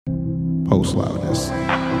post loudness.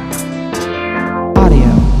 Audio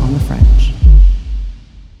on the French.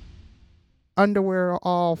 Underwear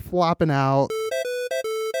all flopping out.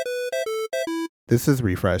 This is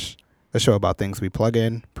Refresh, a show about things we plug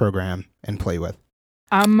in, program, and play with.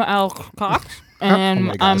 I'm Al Cox,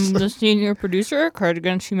 and I'm the senior producer at Cards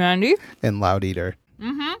Against Humanity. And Loud Eater.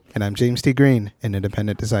 Mm-hmm. And I'm James T. Green, an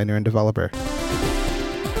independent designer and developer.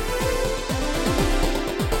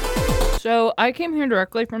 So I came here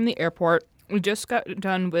directly from the airport. We just got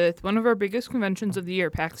done with one of our biggest conventions of the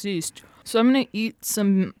year, PAX East. So I'm going to eat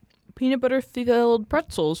some peanut butter-filled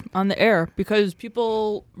pretzels on the air because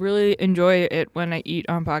people really enjoy it when I eat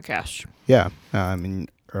on podcasts. Yeah, I mean,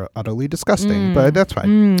 utterly disgusting, but that's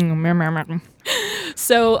fine.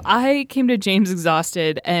 So I came to James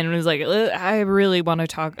exhausted and was like, I really want to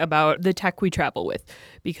talk about the tech we travel with,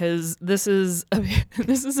 because this is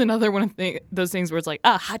another one of those things where it's like,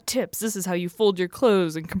 hot tips. This is how you fold your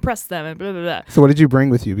clothes and compress them and blah, blah, blah. So what did you bring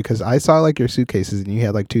with you? Because I saw like your suitcases and you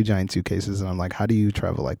had like 2 giant suitcases and I'm like, how do you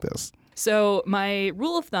travel like this? So my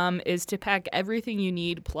rule of thumb is to pack everything you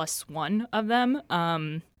need plus one of them.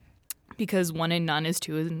 Because 1 and none is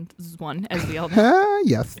 2 and is 1, as we all know.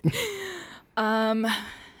 Yes.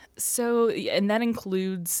 So, and that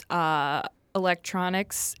includes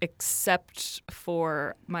electronics, except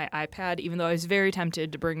for my iPad, even though I was very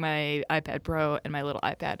tempted to bring my iPad Pro and my little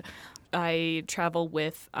iPad. I travel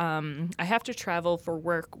with, I have to travel for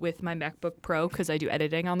work with my MacBook Pro because I do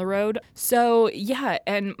editing on the road. So yeah,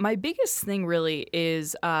 and my biggest thing really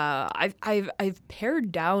is I've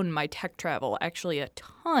pared down my tech travel actually a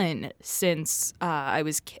ton since I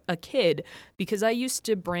was a kid, because I used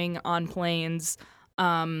to bring on planes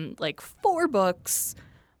like 4 books,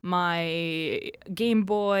 my Game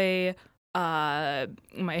Boy, my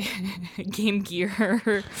Game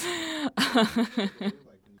Gear.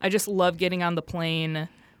 I just love getting on the plane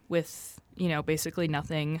with, basically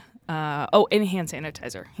nothing. And hand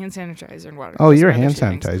sanitizer. Hand sanitizer and water. Oh, you're a hand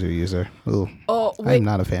sanitizer user. Ooh. Oh, wait. I'm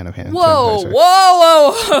not a fan of hand sanitizer.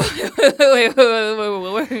 Whoa.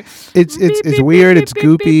 Wait. It's weird. It's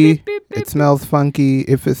goopy. It smells funky.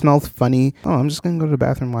 If it smells funny, I'm just going to go to the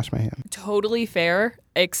bathroom and wash my hands. Totally fair,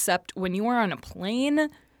 except when you are on a plane,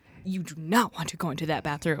 you do not want to go into that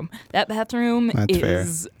bathroom. That bathroom is... Fair.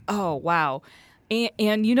 Oh, wow.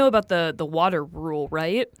 And you know about the water rule,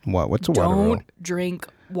 right? What? What's a water rule? Don't drink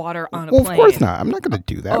water on a plane. Of course not. I'm not going to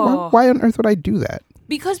do that. Why on earth would I do that?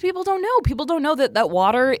 Because people don't know. People don't know that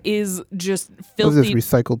water is just filthy. What is this,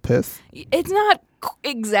 recycled piss? It's not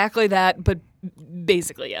exactly that, but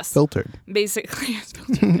basically, yes. Filtered. Basically, it's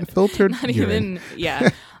filtered. Filtered Not urine. Even, yeah.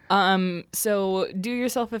 So do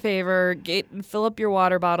yourself a favor, fill up your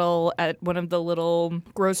water bottle at one of the little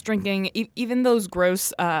gross drinking, even those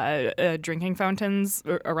gross drinking fountains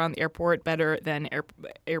around the airport, better than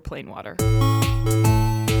airplane water.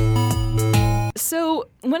 So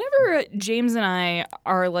whenever James and I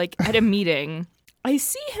are like at a meeting, I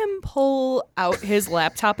see him pull out his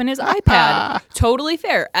laptop and his iPad. Totally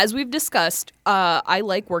fair. As we've discussed, I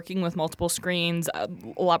like working with multiple screens. A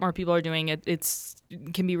lot more people are doing it. It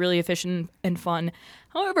can be really efficient and fun.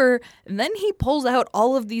 However, then he pulls out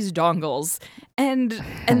all of these dongles and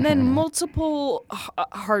then multiple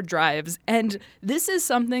hard drives. And this is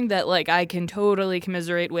something that like I can totally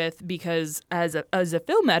commiserate with, because as a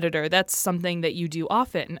film editor, that's something that you do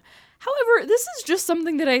often. However, this is just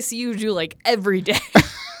something that I see you do like every day.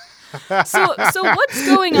 So what's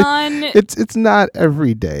going on? It's not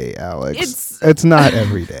every day, Alex. It's not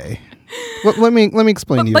every day. Let me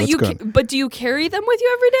explain to you what's going on. But do you carry them with you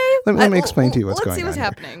every day? Let me explain to you what's going on. Let's see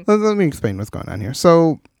what's happening. Let me explain what's going on here.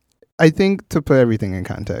 So I think, to put everything in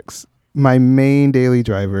context, my main daily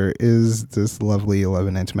driver is this lovely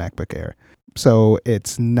 11-inch MacBook Air. So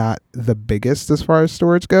it's not the biggest as far as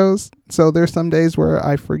storage goes. So there's some days where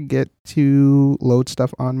I forget to load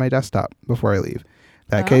stuff on my desktop before I leave.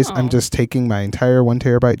 In that case, I'm just taking my entire 1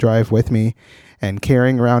 terabyte drive with me and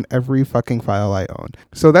carrying around every fucking file I own.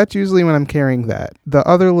 So that's usually when I'm carrying that. The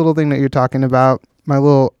other little thing that you're talking about,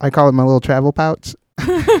 I call it my little travel pouch.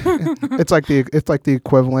 It's like the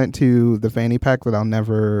equivalent to the fanny pack that I'll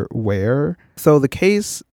never wear. So the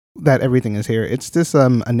case that everything is here, it's this a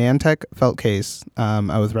Nantec felt case.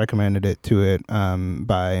 I was recommended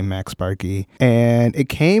by Max Sparky, and it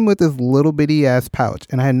came with this little bitty ass pouch,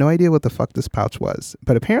 and I had no idea what the fuck this pouch was,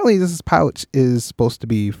 but apparently this pouch is supposed to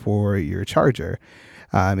be for your charger.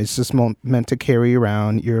 It's just meant to carry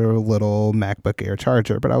around your little MacBook Air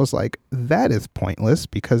charger. But I was like, that is pointless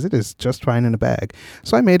because it is just fine in a bag.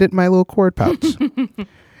 So I made it my little cord pouch.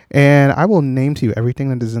 And I will name to you everything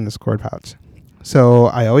that is in this cord pouch. So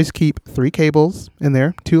I always keep 3 cables in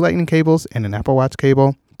there, 2 lightning cables and an Apple Watch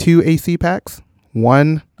cable, 2 AC packs,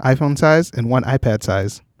 one iPhone size and one iPad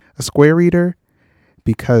size, a square reader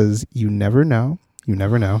because you never know. You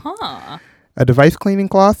never know. Huh. A device cleaning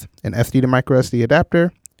cloth, an SD to micro SD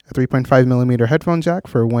adapter, a 3.5 millimeter headphone jack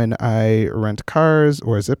for when I rent cars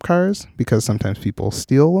or zip cars because sometimes people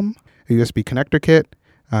steal them, a USB connector kit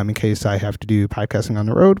in case I have to do podcasting on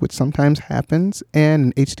the road, which sometimes happens, and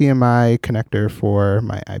an HDMI connector for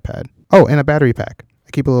my iPad. Oh, and a battery pack. I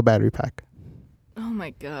keep a little battery pack. Oh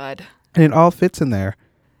my God. And it all fits in there.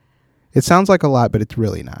 It sounds like a lot, but it's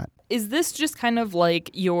really not. Is this just kind of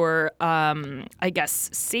like your, I guess,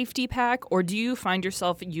 safety pack, or do you find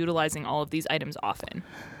yourself utilizing all of these items often?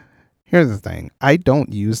 Here's the thing. I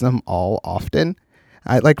don't use them all often.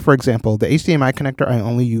 For example, the HDMI connector I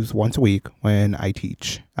only use once a week when I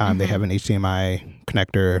teach. They have an HDMI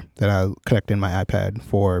connector that I connect in my iPad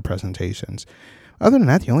for presentations. Other than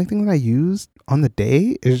that, the only thing that I use on the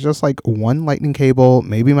day is just like one lightning cable,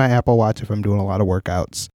 maybe my Apple Watch if I'm doing a lot of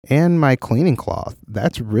workouts, and my cleaning cloth.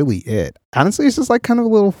 That's really it. Honestly, it's just like kind of a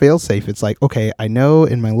little fail safe. It's like, okay, I know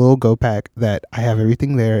in my little Go Pack that I have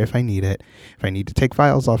everything there if I need it. If I need to take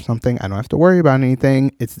files off something, I don't have to worry about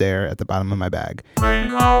anything. It's there at the bottom of my bag.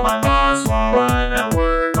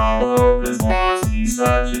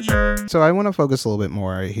 So I want to focus a little bit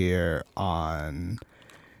more here on...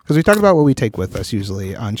 because we talk about what we take with us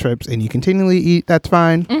usually on trips, and you continually eat. That's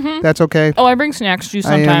fine. Mm-hmm. That's okay. Oh, I bring snacks too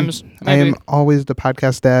sometimes. I am always the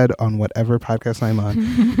podcast dad on whatever podcast I'm on.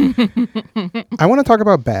 I want to talk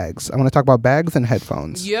about bags. I want to talk about bags and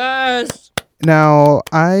headphones. Yes. Now,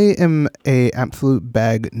 I am a absolute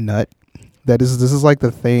bag nut. This is like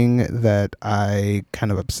the thing that I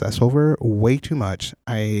kind of obsess over way too much.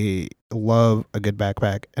 I love a good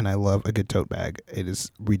backpack and I love a good tote bag. It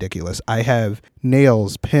is ridiculous. I have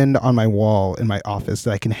nails pinned on my wall in my office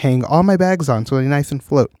that I can hang all my bags on so they're nice and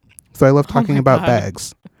float. So I love talking about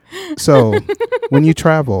bags. So when you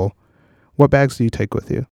travel, what bags do you take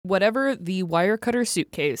with you? Whatever the wire cutter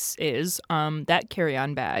suitcase is, that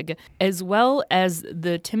carry-on bag, as well as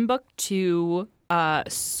the Timbuktu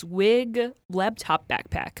Swig laptop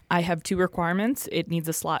backpack. I have 2 requirements. It needs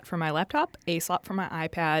a slot for my laptop, a slot for my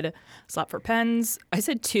iPad, a slot for pens. I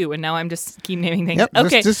said 2, and now I'm just keep naming things. Yep,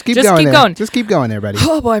 okay, just keep going. Just keep going there, buddy.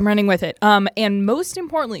 Oh boy, I'm running with it. And most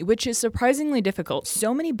importantly, which is surprisingly difficult,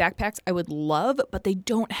 so many backpacks I would love, but they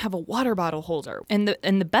don't have a water bottle holder. And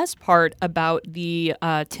the best part about the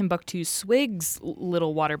Timbuktu Swig's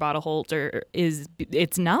little water bottle holder is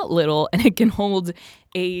it's not little, and it can hold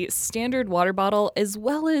a standard water bottle as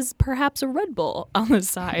well as perhaps a Red Bull on the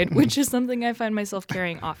side, which is something I find myself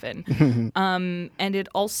carrying often. And it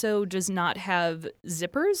also does not have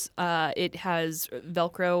zippers. It has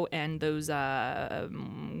Velcro and those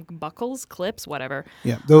buckles, clips, whatever.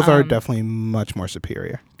 Yeah, those are definitely much more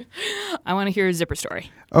superior. I want to hear a zipper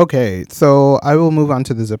story. Okay, so I will move on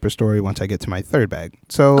to the zipper story once I get to my third bag.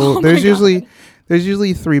 So there's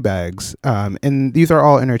usually 3 bags, and these are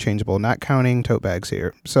all interchangeable, not counting tote bags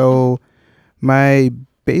here. So my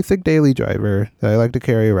basic daily driver that I like to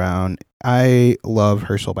carry around, I love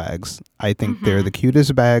Herschel bags. I think they're the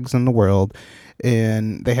cutest bags in the world,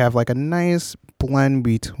 and they have like a nice blend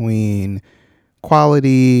between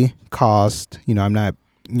quality, cost. I'm not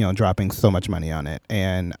dropping so much money on it,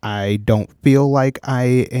 and I don't feel like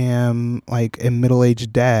I am like a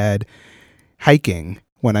middle-aged dad hiking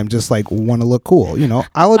when I'm just like want to look cool.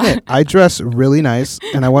 I'll admit I dress really nice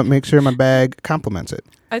and I want to make sure my bag complements it.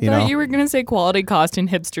 I thought you were going to say quality, cost, and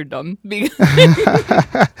hipsterdom.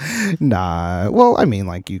 Nah. Well, I mean,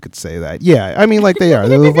 like you could say that. Yeah. I mean, like they are.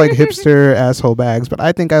 They look like hipster asshole bags, but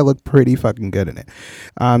I think I look pretty fucking good in it.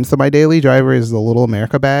 So my daily driver is the Little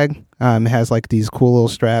America bag. It has like these cool little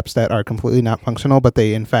straps that are completely not functional, but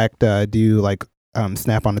they in fact do like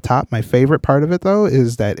snap on the top. My favorite part of it though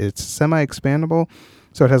is that it's semi-expandable.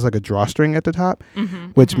 So it has like a drawstring at the top,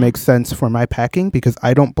 which makes sense for my packing because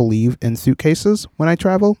I don't believe in suitcases when I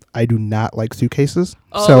travel. I do not like suitcases.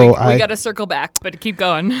 Oh, so we got to circle back, but keep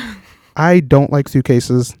going. I don't like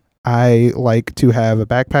suitcases. I like to have a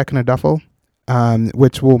backpack and a duffel,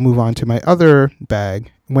 which will move on to my other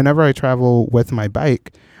bag. Whenever I travel with my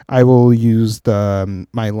bike, I will use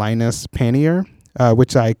my Linus pannier,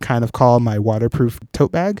 which I kind of call my waterproof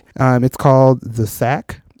tote bag. It's called the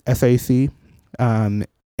SAC, S-A-C.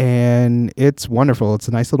 And it's wonderful. It's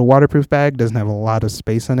a nice little waterproof bag. Doesn't have a lot of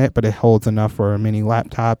space in it, but it holds enough for a mini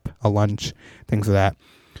laptop, a lunch, things of that.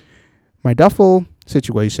 My duffel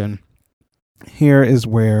situation, here is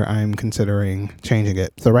where I'm considering changing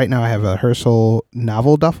it. So right now I have a Herschel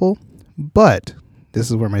novel duffel, but this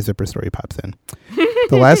is where my zipper story pops in.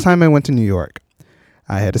 The last time I went to New York,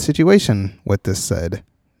 I had a situation with this said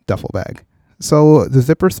duffel bag. So the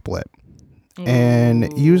zipper split. And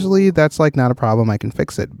Ooh. usually that's like not a problem. I can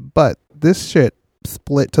fix it. But this shit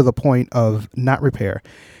split to the point of not repair.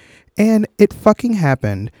 And it fucking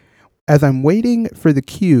happened as I'm waiting for the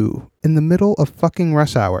queue in the middle of fucking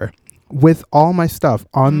rush hour with all my stuff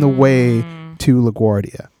on the way to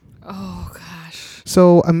LaGuardia. Oh, gosh.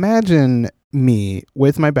 So imagine me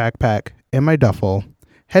with my backpack and my duffel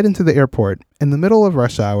heading to the airport in the middle of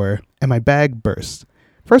rush hour and my bag bursts.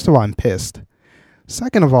 First of all, I'm pissed.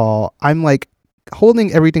 Second of all, I'm like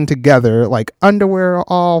holding everything together, like underwear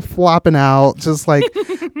all flopping out, just like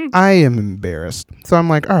I am embarrassed. So I'm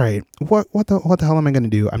like, all right, what the hell am I going to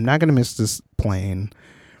do? I'm not going to miss this plane.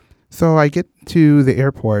 So I get to the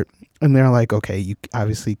airport and they're like, okay, you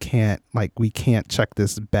obviously can't, like, we can't check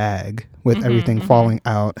this bag with everything falling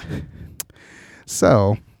out.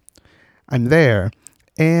 So I'm there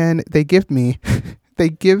and they give me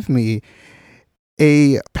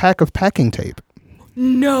a pack of packing tape.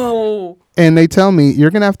 No. And they tell me,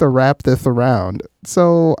 you're going to have to wrap this around.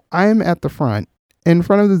 So I'm at the front, in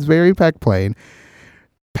front of this very packed plane,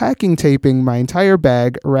 packing taping my entire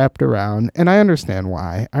bag wrapped around. And I understand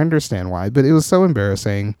why, but it was so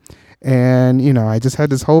embarrassing. And, you know, I just had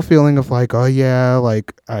this whole feeling of like, oh yeah,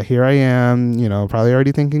 like here I am, you know, probably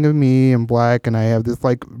already thinking of me and black. And I have this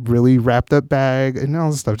like really wrapped up bag and all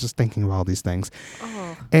this stuff, just thinking of all these things.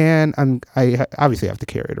 Oh. And I obviously have to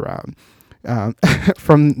carry it around.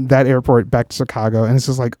 From that airport back to Chicago, and it's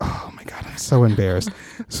just like, oh my god, I'm so embarrassed.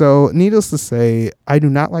 So needless to say, I do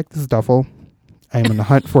not like this duffel. I am on the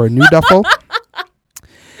hunt for a new duffel.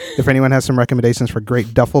 If anyone has some recommendations for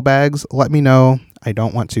great duffel bags, let me know. I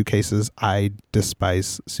don't want suitcases. I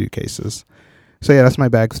despise suitcases. So yeah, that's my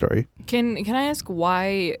bag story. Can I ask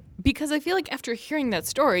why? Because I feel like after hearing that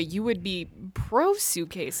story, you would be pro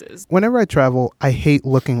suitcases. Whenever I travel, I hate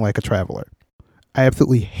looking like a traveler. I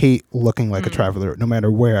absolutely hate looking like a traveler no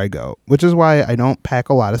matter where I go, which is why I don't pack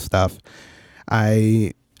a lot of stuff.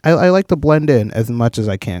 I like to blend in as much as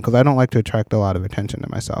I can because I don't like to attract a lot of attention to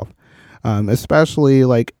myself, especially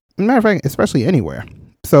like, matter of fact, especially anywhere.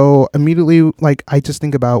 So immediately, like, I just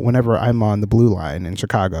think about whenever I'm on the Blue Line in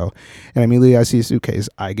Chicago and immediately I see a suitcase,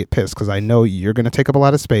 I get pissed because I know you're going to take up a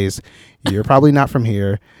lot of space. You're probably not from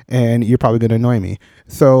here and you're probably going to annoy me.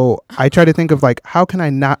 So I try to think of like, how can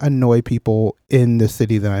I not annoy people in the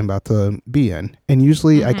city that I'm about to be in? And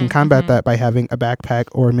usually I can combat that by having a backpack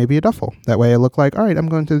or maybe a duffel. That way I look like, all right, I'm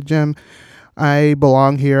going to the gym. I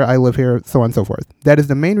belong here. I live here, so on and so forth. That is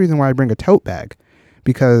the main reason why I bring a tote bag.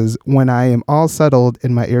 Because when I am all settled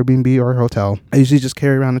in my Airbnb or hotel, I usually just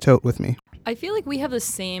carry around a tote with me. I feel like we have the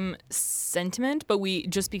same sentiment, but we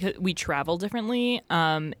just because we travel differently.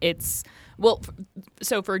 So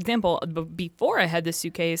for example, before I had this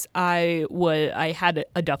suitcase, I had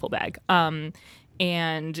a duffel bag.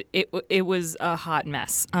 And it was a hot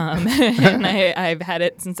mess. And I've had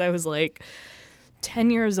it since I was like 10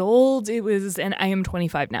 years old. And I am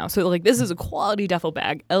 25 now. So like this is a quality duffel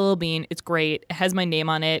bag. LL Bean, it's great. It has my name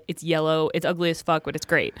on it. It's yellow. It's ugly as fuck, but it's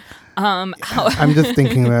great. I'm just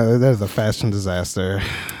thinking that is a fashion disaster.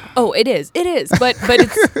 Oh, it is. But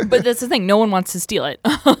that's the thing. No one wants to steal it.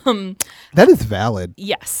 That is valid.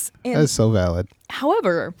 Yes. That is so valid.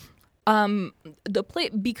 However,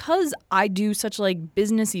 because I do such like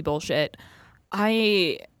businessy bullshit,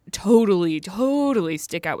 I totally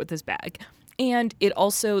stick out with this bag. And it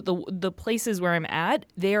also, the places where I'm at,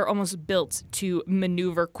 they are almost built to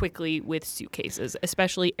maneuver quickly with suitcases,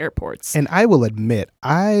 especially airports. And I will admit,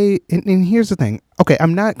 and here's the thing. Okay,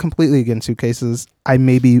 I'm not completely against suitcases. I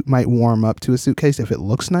maybe might warm up to a suitcase if it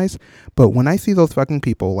looks nice. But when I see those fucking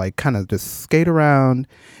people like kind of just skate around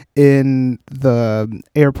in the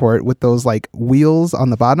airport with those like wheels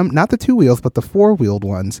on the bottom, not the 2 wheels, but the 4-wheeled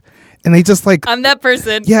ones. And they just like... I'm that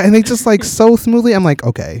person. Yeah, and they just like so smoothly. I'm like,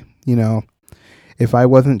 okay, you know... If I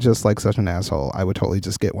wasn't just like such an asshole, I would totally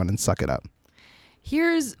just get one and suck it up. I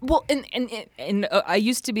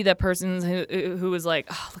used to be that person who was like,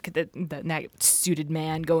 oh, look at that suited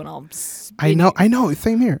man going all spinning. I know.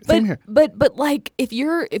 Same here. But like if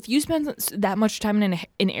you spend that much time in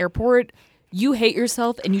an airport, you hate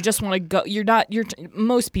yourself and you just want to go.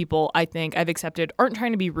 Most people, I think I've accepted, aren't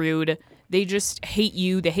trying to be rude. They just hate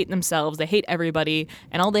you. They hate themselves. They hate everybody.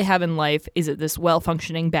 And all they have in life is this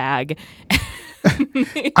well-functioning bag.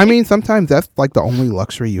 I mean, sometimes that's like the only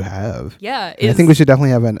luxury you have. Yeah. I think we should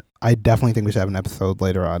definitely I definitely think we should have an episode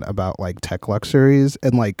later on about like tech luxuries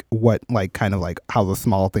and like what like kind of like how the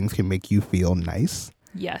small things can make you feel nice.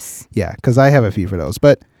 Yes. Yeah, because I have a few for those.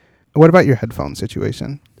 But What about your headphone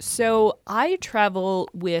situation? So I travel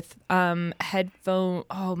with headphone.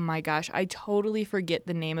 Oh my gosh, I totally forget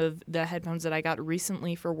the name of the headphones that I got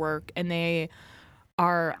recently for work, and they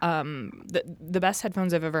are the best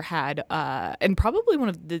headphones I've ever had, and probably one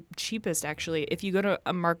of the cheapest actually. If you go to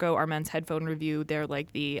Marco Arment's headphone review, they're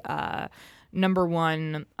like the number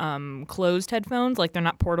one closed headphones. Like they're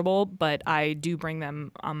not portable, but I do bring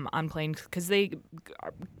them on planes because they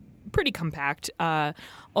are pretty compact.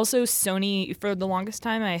 Also, Sony, for the longest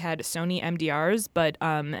time, I had Sony MDRs, but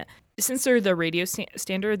since they're the radio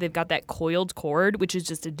standard, they've got that coiled cord, which is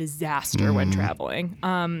just a disaster when traveling.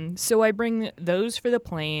 So I bring those for the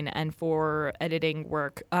plane and for editing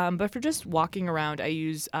work. But for just walking around, I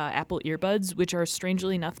use Apple earbuds, which are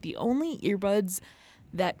strangely enough the only earbuds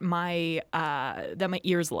that my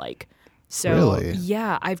ears like. So Really?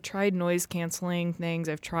 yeah, I've tried noise canceling things.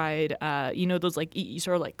 I've tried, those like you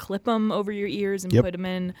sort of like clip them over your ears and put them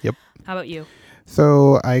in. Yep. How about you?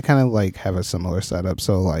 So I kind of like have a similar setup.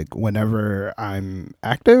 So like whenever I'm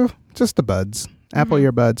active, just the buds, Apple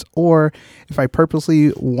earbuds, or if I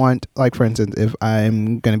purposely want, like for instance, if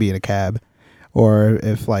I'm going to be in a cab or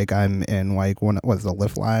if like I'm in like what's the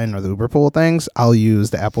Lyft line or the Uber pool things, I'll use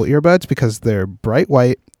the Apple earbuds because they're bright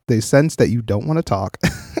white. They sense that you don't want to talk.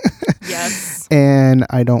 Yes. And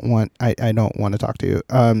I don't want to talk to you.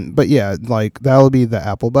 But yeah, like that'll be the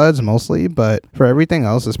Apple Buds mostly. But for everything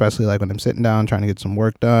else, especially like when I'm sitting down trying to get some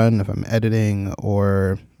work done, if I'm editing,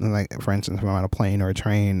 or like for instance, if I'm on a plane or a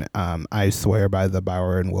train, I swear by the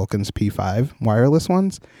Bauer and Wilkins P5 wireless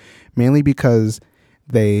ones, mainly because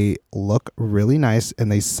they look really nice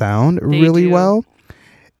and they sound really well.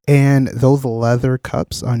 And those leather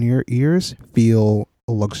cups on your ears feel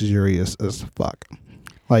luxurious as fuck.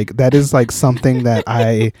 Like that is like something that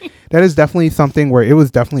that is definitely something where it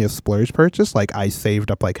was definitely a splurge purchase. Like I saved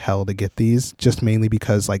up like hell to get these just mainly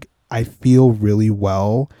because like I feel really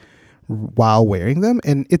well while wearing them.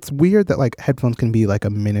 And it's weird that like headphones can be like a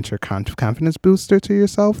miniature confidence booster to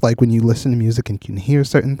yourself. Like when you listen to music and you can hear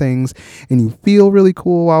certain things and you feel really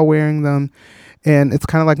cool while wearing them. And it's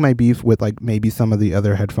kind of like my beef with like maybe some of the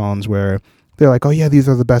other headphones where they're like, oh yeah, these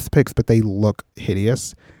are the best picks, but they look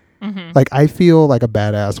hideous. Like I feel like a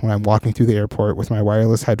badass when I'm walking through the airport with my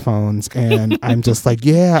wireless headphones and I'm just like,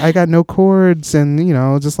 yeah, I got no cords and,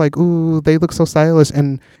 just like, ooh, they look so stylish.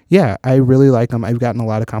 And yeah, I really like them. I've gotten a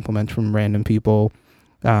lot of compliments from random people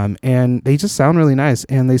and they just sound really nice.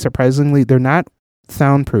 And they're not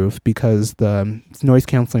soundproof because the noise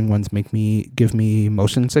canceling ones give me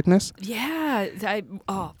motion sickness. Yeah. They're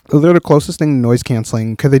the closest thing to noise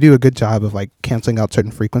canceling because they do a good job of like canceling out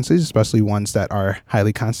certain frequencies, especially ones that are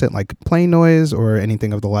highly constant, like plane noise or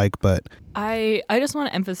anything of the like. But I just want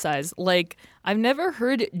to emphasize, like, I've never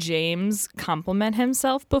heard James compliment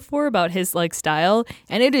himself before about his like style,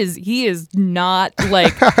 and he is not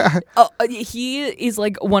like he is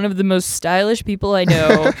like one of the most stylish people I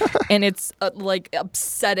know, and it's like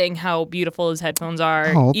upsetting how beautiful his headphones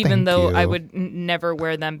are, even though I would never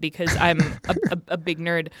wear them because I'm a big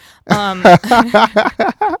nerd.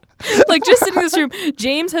 Like just sitting in this room,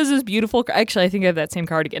 James has this beautiful. Actually, I think I have that same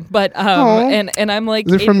cardigan, but and I'm like,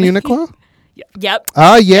 is it from Uniqlo? Yep.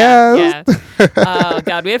 Oh, yeah. Oh,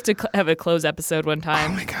 God. We have to have a close episode one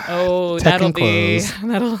time. Oh, my God. Oh, Tech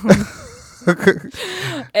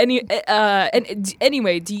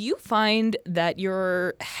anyway, do you find that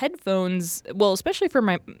your headphones, well, especially for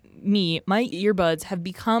my earbuds have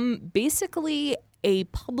become basically a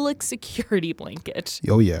public security blanket?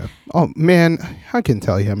 Oh, yeah. Oh, man. I can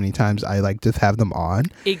tell you how many times I like just have them on.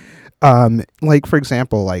 Like, for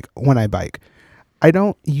example, like when I bike. I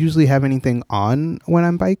don't usually have anything on when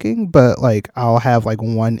I'm biking, but like I'll have like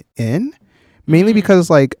one in, mainly because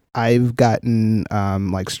like I've gotten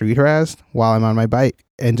like street harassed while I'm on my bike,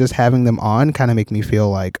 and just having them on kind of make me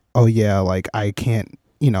feel like, oh yeah, like I can't,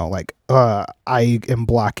 like I am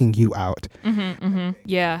blocking you out.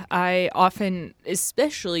 Yeah, I often,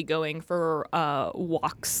 especially going for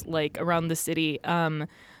walks like around the city,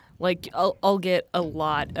 like I'll get a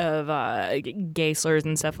lot of gay slurs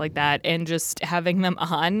and stuff like that, and just having them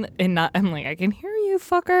on and not, I'm like, I can hear you,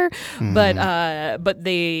 fucker. But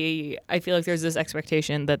I feel like there's this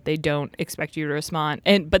expectation that they don't expect you to respond,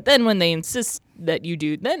 but then when they insist that you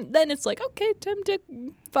do, then it's like, okay, time to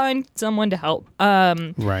find someone to help.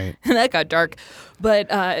 Right. That got dark, but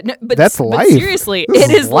that's life. But seriously,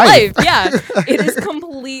 it is life. Yeah, it is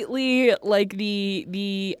completely like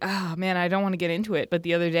the. Oh man, I don't want to get into it, but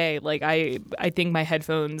the other day, like I think my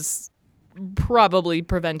headphones probably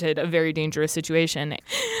prevented a very dangerous situation.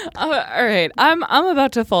 All right, I'm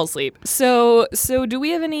about to fall asleep. So do we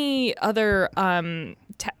have any other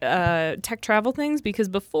tech travel things? Because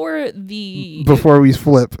before we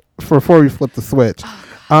flip the switch.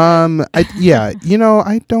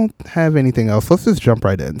 I don't have anything else. Let's just jump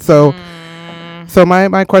right in. So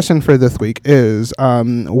my question for this week is,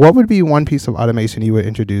 what would be one piece of automation you would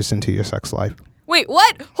introduce into your sex life? Wait,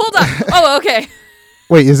 what? Hold on. Oh, okay.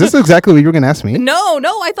 Wait, is this exactly what you were going to ask me? No,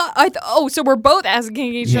 I thought. Oh, so we're both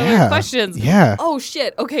asking each other questions. Yeah. Oh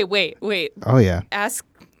shit. Okay, wait. Oh yeah. Ask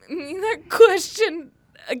me that question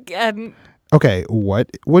again. Okay, what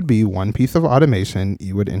would be one piece of automation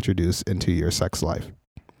you would introduce into your sex life?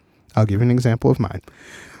 I'll give you an example of mine.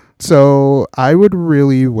 So I would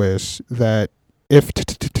really wish that if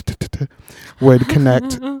would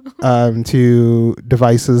connect to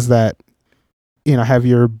devices that have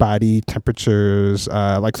your body temperatures,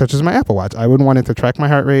 like such as my Apple Watch. I would want it to track my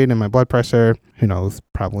heart rate and my blood pressure. Who knows?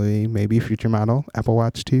 Probably, maybe future model Apple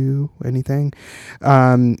Watch 2, anything.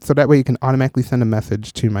 So that way you can automatically send a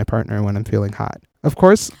message to my partner when I'm feeling hot. Of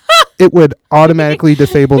course, it would automatically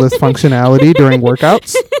disable this functionality during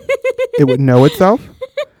workouts. It would know itself.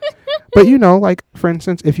 But like for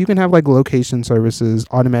instance, if you can have like location services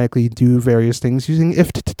automatically do various things using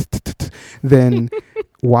then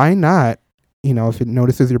why not? If it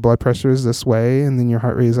notices your blood pressure is this way and then your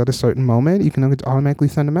heart rate is at a certain moment, you can automatically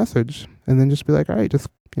send a message and then just be like, all right, just,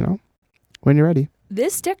 when you're ready.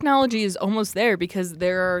 This technology is almost there because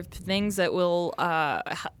there are things that will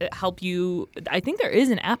help you. I think there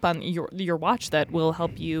is an app on your watch that will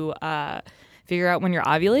help you figure out when you're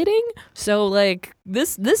ovulating. So like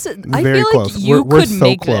this I very feel close. Like you we're could so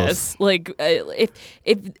make close. this. Like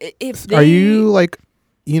if they, are you like,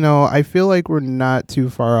 I feel like we're not too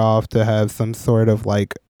far off to have some sort of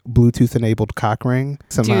like Bluetooth enabled cock ring.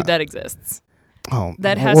 Dude, that exists. Oh,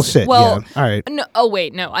 that has well, shit. Well, yeah. All right. No. Oh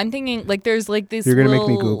wait, no. I'm thinking like there's like this. You're gonna make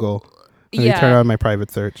me Google. Let me turn on my private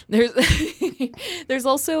search. There's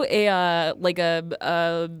also a I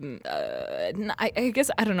guess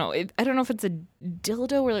I don't know. I don't know if it's a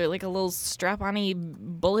dildo or like a little strap-on-y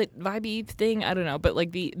bullet vibey thing. I don't know, but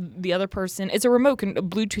like the other person, it's a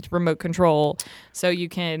Bluetooth remote control, so you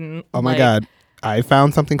can. Oh my god. I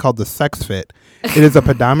found something called the Sex Fit. It is a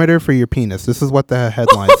pedometer for your penis. This is what the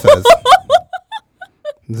headline says.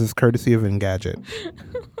 This is courtesy of Engadget.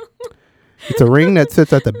 It's a ring that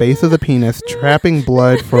sits at the base of the penis, trapping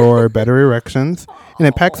blood for better erections, and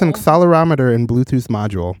it packs an accelerometer and Bluetooth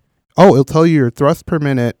module. Oh, it'll tell you your thrust per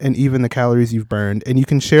minute and even the calories you've burned, and you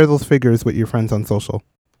can share those figures with your friends on social.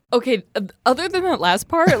 Okay, other than that last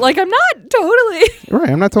part, like I'm not totally right.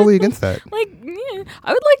 I'm not totally against that. Like, yeah,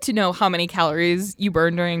 I would like to know how many calories you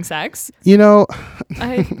burn during sex. We'll talk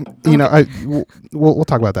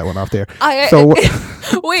about that one off there.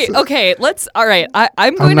 Wait, okay, all right.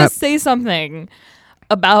 I'm going to say something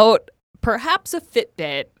about perhaps a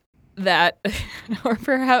Fitbit that,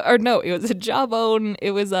 or no, it was a Jawbone.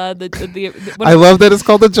 It was the I love that it's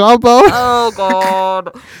called a Jawbone. Oh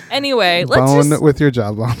God. Anyway, with your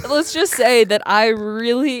Jawbone. Let's just say that I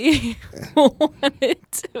really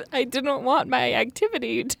I didn't want my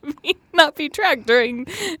activity to not be tracked during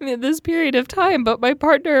this period of time, but my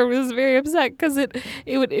partner was very upset because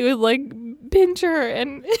it would like pinch her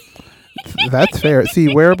and. That's fair.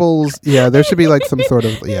 See, wearables. Yeah, there should be like some sort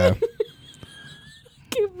of I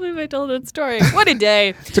can't believe I told that story. What a day.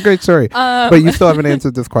 It's a great story. But you still haven't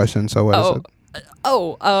answered this question, so what is it?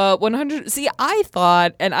 100. See, I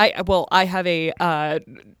thought, and I have a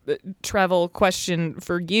travel question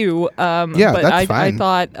for you. But that's fine.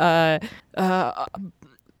 I thought,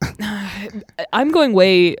 I'm going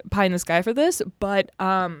way pie in the sky for this, but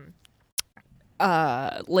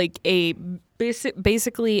like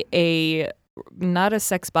basically a, not a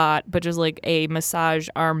sex bot, but just like a massage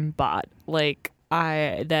arm bot, like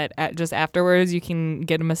just afterwards you can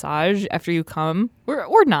get a massage after you come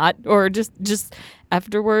or not, or just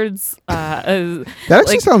afterwards. That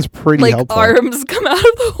actually sounds pretty helpful. Arms come out of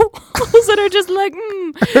the walls that are just like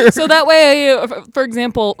so that way, for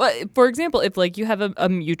example, if like you have a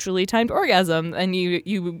mutually timed orgasm and you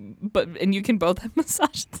can both have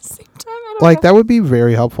massage at the same time. That would be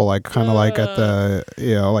very helpful, like kind of like at the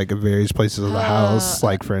like at various places of the house,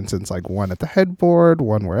 like for instance, like one at the headboard,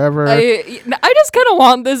 one wherever. I just kind of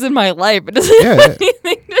want this in my life. It doesn't have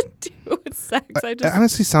anything to do with sex. It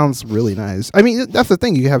honestly sounds really nice. I mean, that's the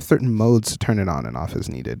thing. You have certain modes to turn it on and off as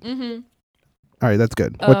needed. Mm-hmm. All right, that's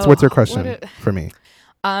good. What's your question for me?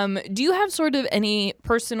 Do you have sort of any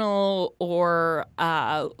personal or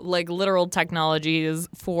like literal technologies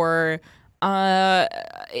for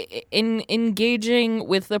in engaging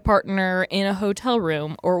with the partner in a hotel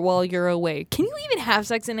room or while you're away? Can you even have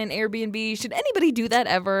sex in an Airbnb? Should anybody do that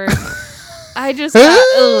ever? I just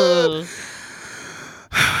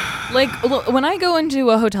When I go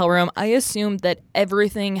into a hotel room, I assume that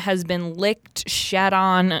everything has been licked, shat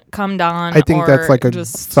on, cummed on. I think that's like I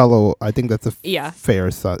think that's a fair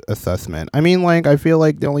assessment. I mean, like, I feel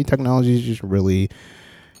like the only technology is just really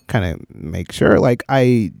kind of make sure. Like,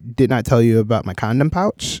 I did not tell you about my condom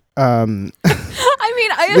pouch. I mean,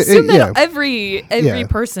 I assume that every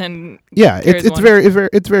person. Yeah,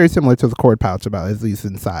 it's very similar to the cord pouch, about at least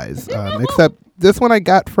in size. Except this one I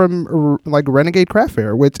got from like Renegade Craft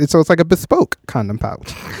Fair, so it's like a bespoke condom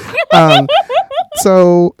pouch.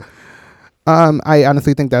 So I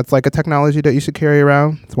honestly think that's like a technology that you should carry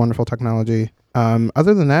around. It's wonderful technology.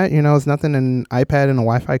 Other than that, it's nothing an iPad and a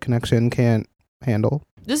Wi-Fi connection can't handle.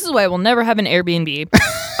 This is why we'll never have an Airbnb.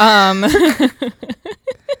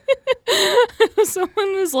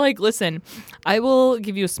 Someone was like, listen, I will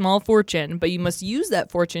give you a small fortune, but you must use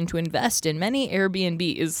that fortune to invest in many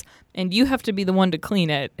Airbnbs, and you have to be the one to clean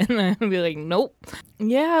it. And I'd be like, nope.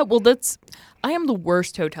 Yeah, well, I am the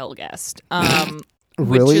worst hotel guest.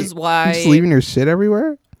 Really? Which is why... You're just leaving your shit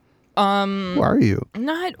everywhere? Who are you?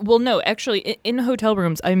 No, actually, in hotel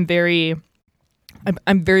rooms, I'm very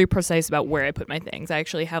precise about where I put my things. I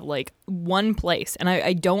actually have like one place, and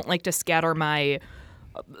I don't like to scatter my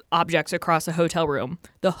objects across a hotel room.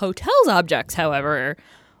 The hotel's objects, however,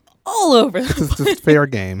 all over the place. It's fair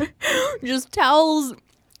game. Just towels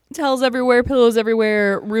everywhere, pillows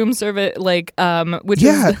everywhere, room service, like which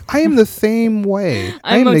I am the same way.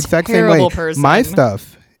 I am the exact same way. Person. My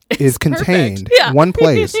stuff is contained one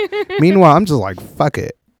place. Meanwhile, I'm just like, fuck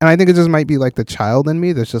it. And I think it just might be like the child in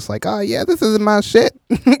me that's just like, oh yeah, this isn't my shit.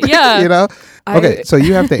 Yeah. Okay, so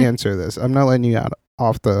you have to answer this. I'm not letting you out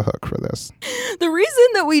off the hook for this. The reason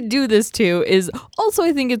that we do this too is also,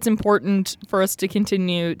 I think it's important for us to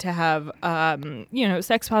continue to have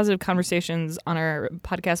sex positive conversations on our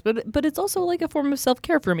podcast, but it's also like a form of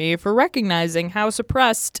self-care for me, for recognizing how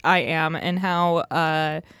suppressed I am and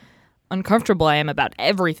how uncomfortable I am about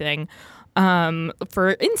everything.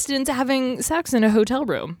 For instance, having sex in a hotel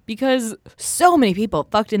room, because so many people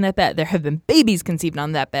fucked in that bed. There have been babies conceived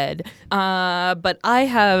on that bed. But I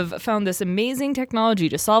have found this amazing technology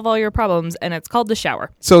to solve all your problems, and it's called the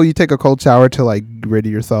shower. So you take a cold shower to like rid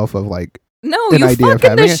yourself of like no, you fuck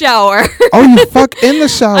in the shower. Oh, you fuck in the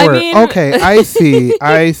shower. I mean, okay, I see.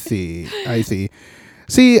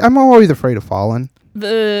 See, I'm always afraid of falling.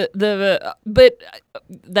 But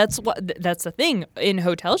that's the thing. In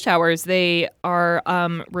hotel showers, they are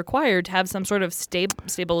required to have some sort of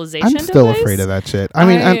stabilization. I'm still device. afraid of that shit. I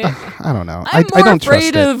mean, I don't know. I'm I don't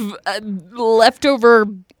afraid trust of leftover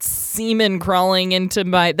semen crawling into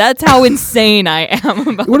my. That's how insane I am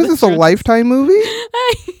about. What is this? A Lifetime movie?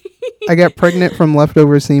 I got pregnant from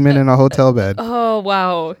leftover semen in a hotel bed. Oh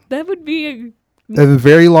wow, that would be a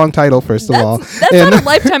very long title. First of all, that's not a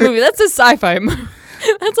Lifetime movie. That's a sci-fi movie.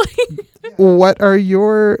 That's like. What are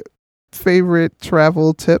your favorite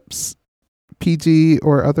travel tips, PG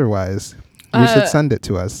or otherwise? You should send it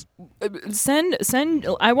to us. Send.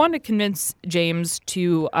 I want to convince James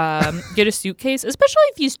to get a suitcase, especially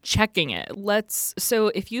if he's checking it. So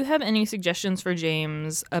if you have any suggestions for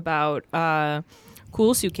James about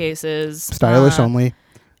cool suitcases, stylish only.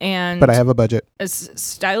 But I have a budget.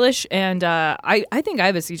 Stylish, and I think I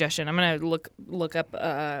have a suggestion. I'm gonna look up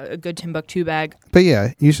a good Timbuktu bag. But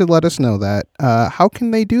yeah, you should let us know that. How can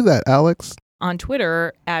they do that, Alex? On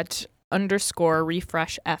Twitter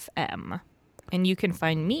 @_refreshfm. And you can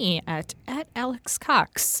find me at Alex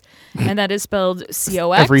Cox. And that is spelled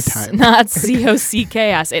COX. Every time. Not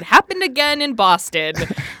COCKS. It happened again in Boston.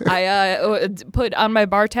 I put on my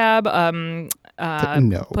bar tab. No.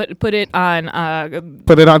 Put it on.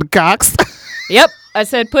 Put it on Cox. Yep. I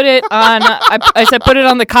said put it on. I said put it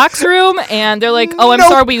on the Cox room, and they're like, "Oh, I'm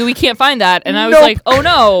sorry, we can't find that." And I was like, "Oh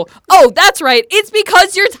no! Oh, that's right. It's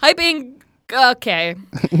because you're typing." Okay.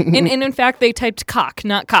 And in fact, they typed cock,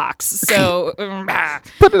 not Cox. So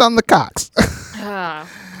put it on the Cox.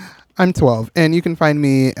 I'm 12, and you can find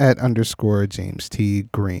me at _James T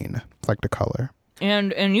Green. It's like the color.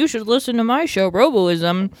 And you should listen to my show,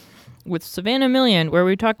 Roboism, with Savannah Million, where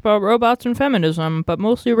we talk about robots and feminism, but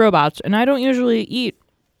mostly robots. And I don't usually eat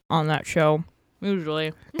on that show,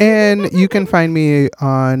 usually. And you can find me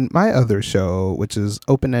on my other show, which is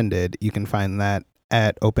Open Ended. You can find that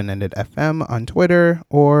at Open-Ended FM on Twitter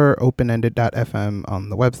or openended.fm on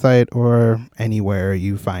the website or anywhere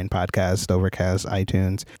you find podcasts, Overcast,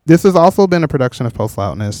 iTunes. This has also been a production of Post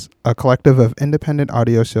Loudness, a collective of independent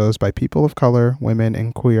audio shows by people of color, women,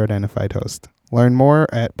 and queer-identified hosts. Learn more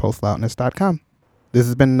at postloudness.com. This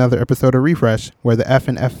has been another episode of Refresh, where the F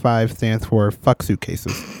in F5 stands for fuck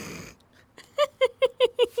suitcases.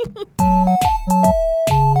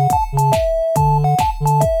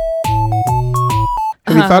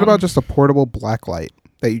 thought about just a portable black light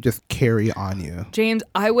that you just carry on you. James,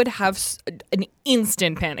 I would have an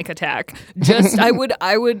instant panic attack. I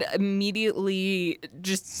would immediately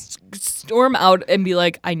just storm out and be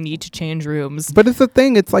like, I need to change rooms. But it's the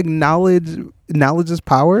thing. It's like knowledge is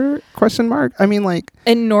power, ? I mean, like.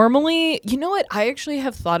 And normally, you know what? I actually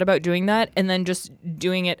have thought about doing that and then just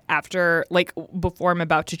doing it after, like, before I'm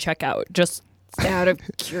about to check out. Just out of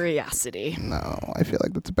curiosity. No, I feel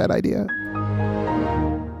like that's a bad idea.